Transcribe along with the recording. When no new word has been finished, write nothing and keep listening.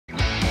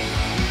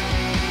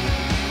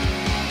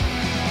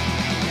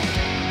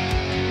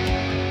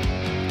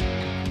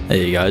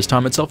Hey guys,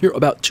 Tom itself here.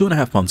 About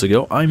 2.5 months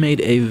ago, I made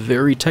a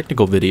very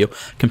technical video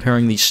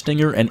comparing the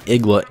Stinger and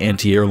Igla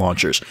anti-air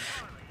launchers.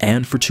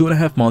 And for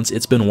 2.5 months,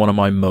 it's been one of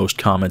my most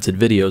commented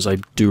videos. I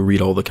do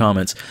read all the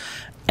comments.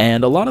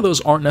 And a lot of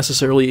those aren't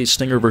necessarily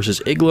Stinger versus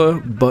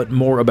Igla, but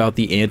more about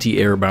the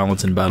anti-air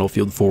balance in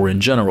Battlefield 4 in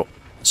general.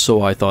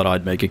 So I thought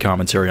I'd make a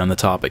commentary on the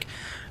topic.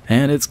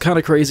 And it's kind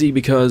of crazy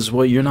because,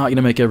 well, you're not going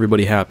to make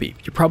everybody happy.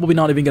 You're probably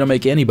not even going to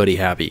make anybody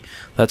happy.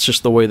 That's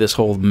just the way this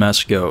whole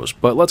mess goes.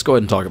 But let's go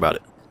ahead and talk about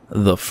it.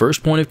 The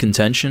first point of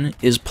contention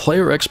is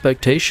player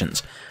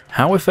expectations.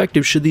 How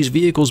effective should these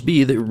vehicles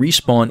be that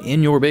respawn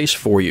in your base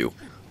for you?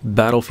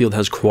 Battlefield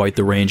has quite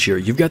the range here.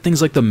 You've got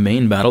things like the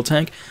main battle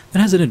tank that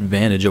has an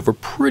advantage over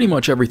pretty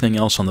much everything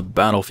else on the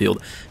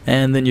battlefield,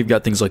 and then you've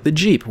got things like the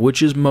Jeep,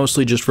 which is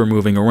mostly just for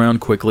moving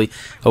around quickly.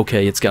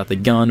 Okay, it's got the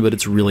gun, but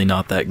it's really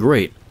not that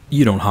great.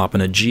 You don't hop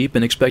in a Jeep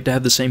and expect to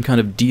have the same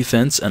kind of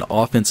defense and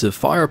offensive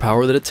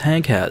firepower that a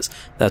tank has.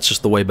 That's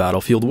just the way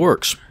Battlefield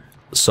works.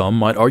 Some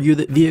might argue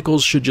that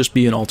vehicles should just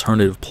be an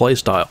alternative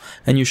playstyle,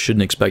 and you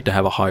shouldn't expect to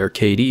have a higher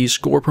KD,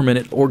 score per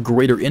minute, or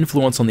greater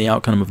influence on the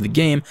outcome of the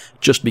game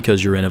just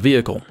because you're in a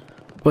vehicle.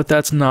 But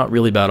that's not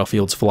really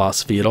Battlefield's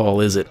philosophy at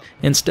all, is it?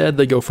 Instead,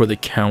 they go for the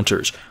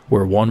counters,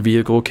 where one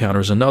vehicle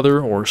counters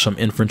another, or some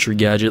infantry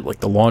gadget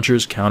like the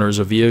launchers counters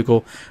a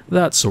vehicle,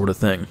 that sort of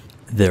thing.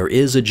 There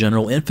is a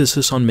general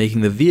emphasis on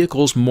making the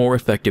vehicles more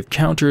effective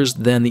counters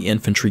than the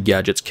infantry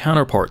gadget's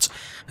counterparts.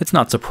 It's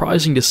not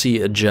surprising to see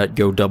a jet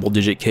go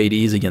double-digit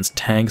KDs against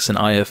tanks and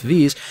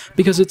IFVs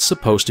because it's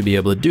supposed to be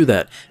able to do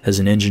that. As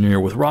an engineer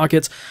with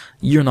rockets,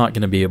 you're not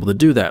going to be able to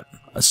do that.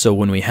 So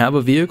when we have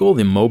a vehicle,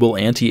 the mobile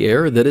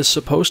anti-air, that is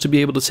supposed to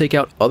be able to take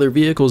out other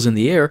vehicles in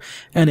the air,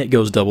 and it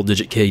goes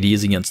double-digit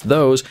KDs against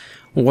those,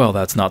 well,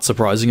 that's not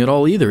surprising at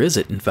all either, is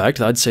it? In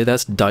fact, I'd say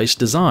that's DICE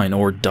design,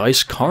 or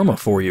DICE karma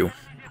for you.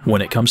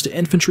 When it comes to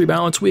infantry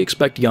balance, we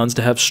expect guns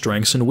to have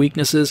strengths and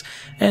weaknesses,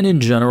 and in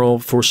general,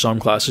 for some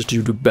classes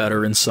to do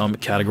better in some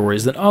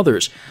categories than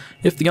others.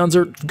 If the guns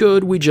are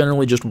good, we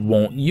generally just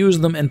won't use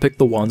them and pick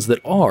the ones that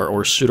are,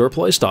 or suit our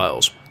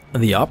playstyles.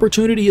 The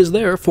opportunity is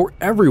there for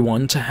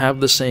everyone to have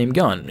the same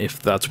gun,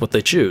 if that's what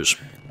they choose.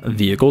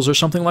 Vehicles are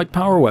something like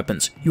power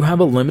weapons. You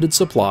have a limited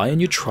supply and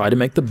you try to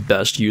make the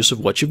best use of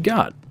what you've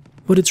got.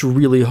 But it's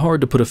really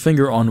hard to put a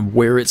finger on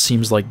where it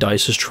seems like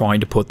DICE is trying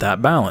to put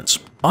that balance.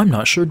 I'm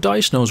not sure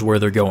DICE knows where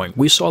they're going.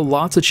 We saw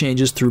lots of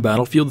changes through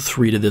Battlefield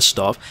 3 to this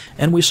stuff,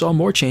 and we saw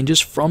more changes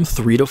from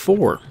 3 to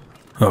 4.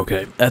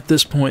 Okay, at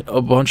this point,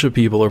 a bunch of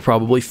people are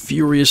probably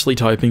furiously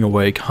typing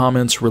away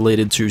comments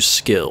related to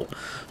skill.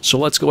 So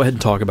let's go ahead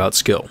and talk about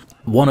skill.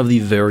 One of the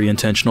very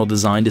intentional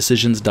design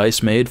decisions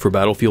DICE made for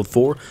Battlefield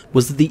 4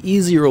 was that the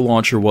easier a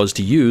launcher was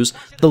to use,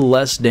 the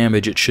less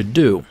damage it should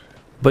do.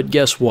 But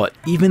guess what?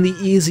 Even the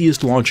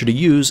easiest launcher to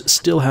use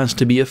still has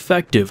to be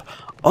effective,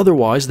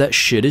 otherwise that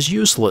shit is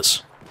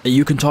useless.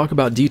 You can talk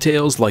about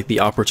details like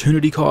the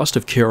opportunity cost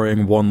of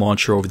carrying one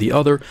launcher over the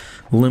other,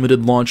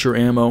 limited launcher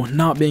ammo,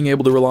 not being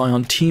able to rely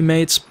on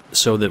teammates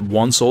so that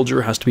one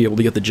soldier has to be able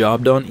to get the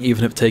job done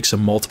even if it takes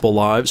him multiple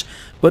lives,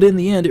 but in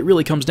the end it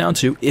really comes down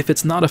to, if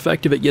it's not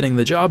effective at getting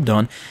the job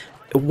done,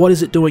 what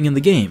is it doing in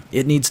the game?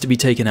 It needs to be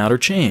taken out or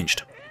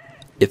changed.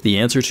 If the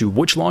answer to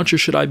which launcher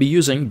should I be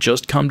using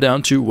just come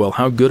down to, well,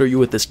 how good are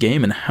you at this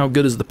game and how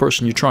good is the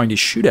person you're trying to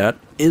shoot at,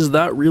 is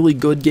that really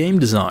good game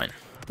design?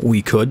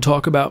 We could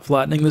talk about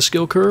flattening the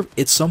skill curve.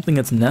 It's something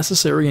that's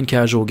necessary in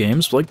casual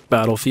games like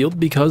Battlefield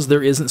because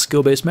there isn't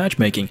skill-based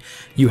matchmaking.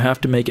 You have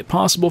to make it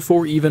possible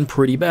for even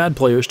pretty bad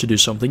players to do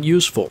something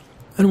useful.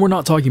 And we're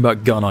not talking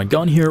about gun on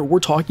gun here, we're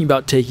talking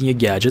about taking a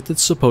gadget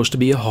that's supposed to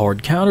be a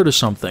hard counter to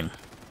something.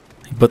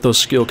 But those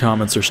skill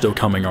comments are still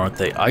coming, aren't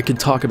they? I could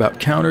talk about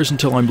counters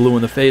until I'm blue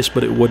in the face,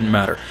 but it wouldn't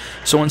matter.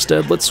 So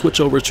instead, let's switch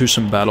over to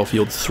some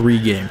Battlefield 3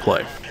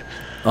 gameplay.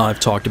 I've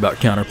talked about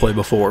counterplay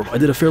before. I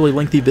did a fairly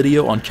lengthy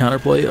video on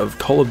counterplay of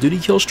Call of Duty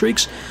kill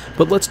streaks,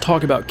 but let's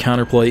talk about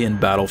counterplay in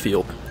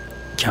Battlefield.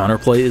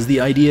 Counterplay is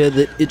the idea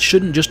that it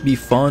shouldn't just be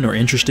fun or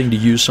interesting to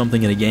use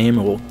something in a game,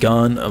 a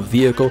gun, a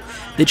vehicle.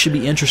 It should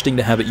be interesting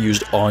to have it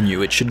used on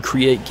you. It should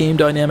create game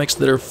dynamics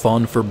that are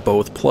fun for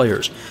both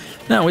players.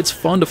 Now, it's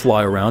fun to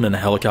fly around in a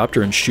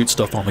helicopter and shoot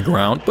stuff on the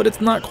ground, but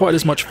it's not quite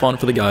as much fun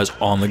for the guys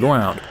on the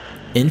ground.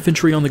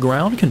 Infantry on the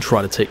ground can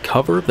try to take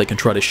cover, they can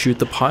try to shoot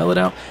the pilot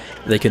out,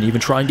 they can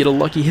even try and get a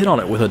lucky hit on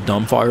it with a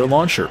dumbfire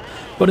launcher.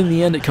 But in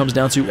the end, it comes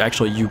down to,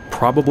 actually, you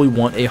probably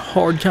want a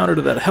hard counter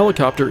to that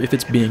helicopter if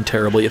it's being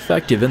terribly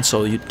effective, and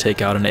so you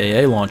take out an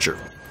AA launcher.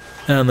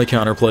 And the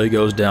counterplay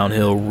goes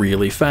downhill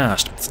really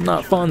fast. It's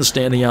not fun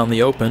standing out in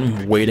the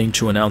open, waiting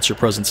to announce your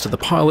presence to the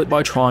pilot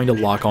by trying to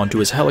lock onto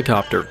his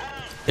helicopter.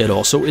 It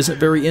also isn't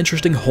very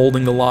interesting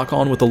holding the lock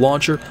on with the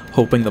launcher,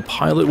 hoping the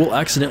pilot will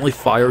accidentally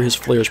fire his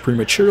flares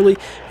prematurely,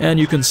 and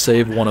you can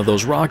save one of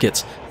those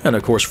rockets. And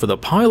of course for the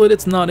pilot,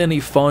 it's not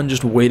any fun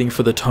just waiting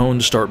for the tone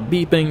to start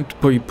beeping,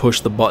 to push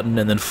the button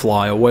and then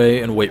fly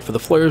away and wait for the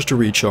flares to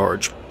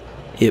recharge.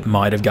 It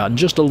might have gotten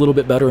just a little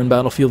bit better in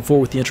Battlefield 4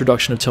 with the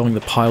introduction of telling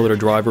the pilot or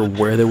driver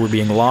where they were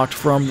being locked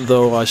from,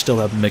 though I still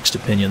have mixed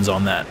opinions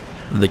on that.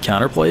 The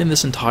counterplay in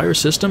this entire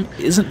system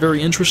isn't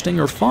very interesting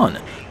or fun,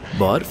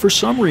 but for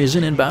some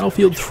reason in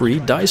Battlefield 3,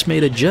 DICE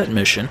made a jet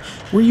mission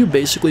where you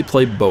basically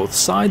play both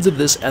sides of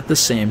this at the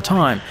same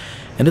time,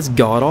 and it's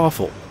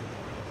god-awful.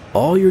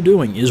 All you're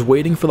doing is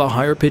waiting for the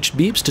higher-pitched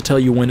beeps to tell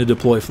you when to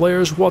deploy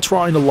flares while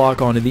trying to lock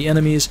onto the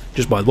enemies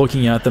just by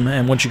looking at them,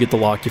 and once you get the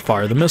lock, you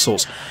fire the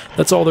missiles.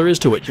 That's all there is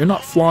to it. You're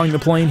not flying the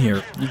plane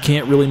here. You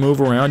can't really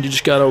move around, you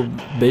just gotta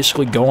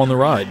basically go on the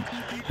ride.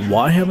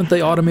 Why haven't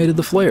they automated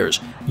the flares?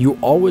 You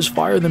always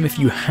fire them if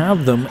you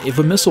have them if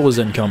a missile is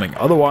incoming,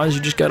 otherwise you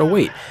just gotta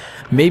wait.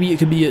 Maybe it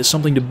could be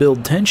something to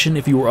build tension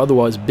if you were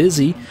otherwise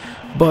busy,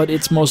 but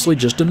it's mostly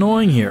just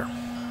annoying here.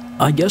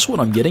 I guess what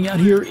I'm getting at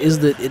here is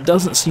that it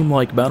doesn't seem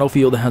like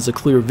Battlefield has a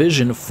clear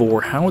vision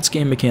for how its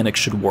game mechanics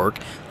should work,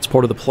 it's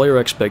part of the player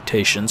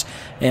expectations,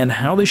 and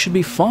how they should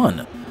be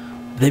fun.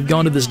 They've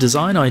gone to this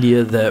design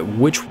idea that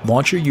which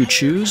launcher you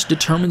choose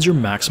determines your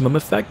maximum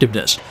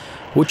effectiveness,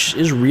 which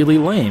is really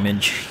lame,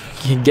 and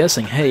you're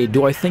guessing, hey,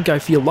 do I think I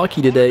feel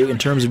lucky today in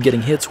terms of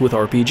getting hits with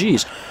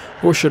RPGs,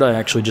 or should I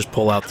actually just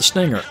pull out the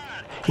stinger?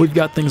 We've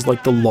got things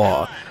like the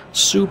Law,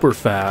 super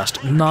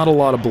fast, not a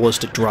lot of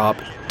ballistic drop,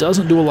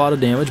 doesn't do a lot of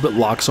damage but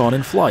locks on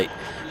in flight,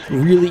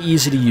 really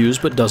easy to use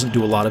but doesn't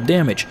do a lot of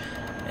damage.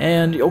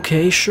 And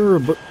okay, sure,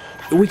 but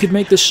we could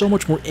make this so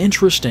much more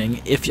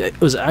interesting if it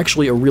was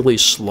actually a really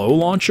slow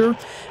launcher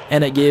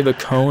and it gave a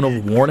cone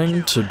of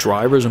warning to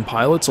drivers and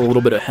pilots a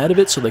little bit ahead of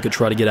it so they could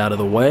try to get out of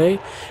the way,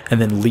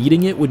 and then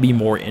leading it would be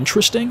more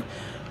interesting.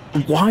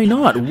 Why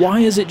not? Why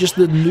is it just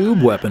the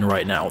noob weapon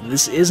right now?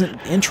 This isn't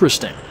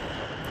interesting.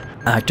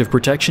 Active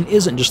protection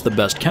isn't just the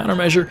best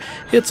countermeasure,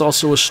 it's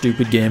also a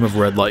stupid game of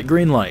red light,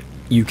 green light.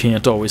 You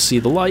can't always see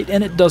the light,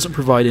 and it doesn't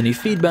provide any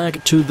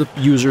feedback to the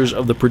users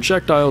of the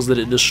projectiles that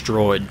it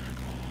destroyed.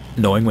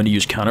 Knowing when to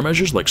use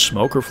countermeasures like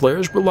smoke or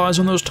flares relies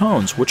on those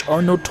tones, which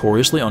are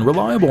notoriously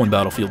unreliable in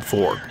Battlefield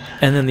 4.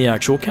 And then the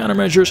actual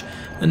countermeasures,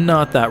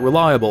 not that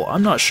reliable.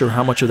 I'm not sure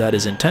how much of that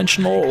is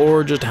intentional,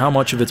 or just how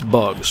much of it's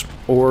bugs.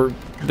 Or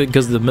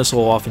because the missile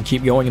will often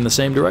keep going in the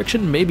same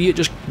direction, maybe it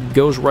just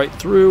goes right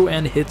through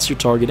and hits your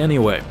target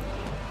anyway.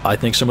 I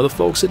think some of the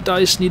folks at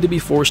DICE need to be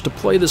forced to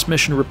play this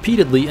mission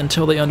repeatedly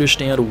until they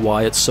understand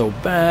why it's so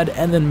bad,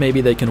 and then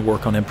maybe they can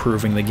work on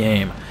improving the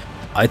game.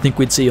 I think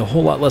we'd see a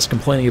whole lot less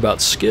complaining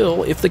about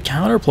skill if the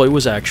counterplay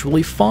was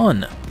actually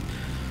fun.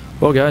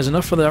 Well guys,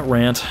 enough for that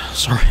rant.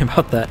 Sorry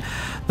about that.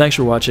 Thanks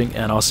for watching,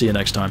 and I'll see you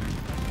next time.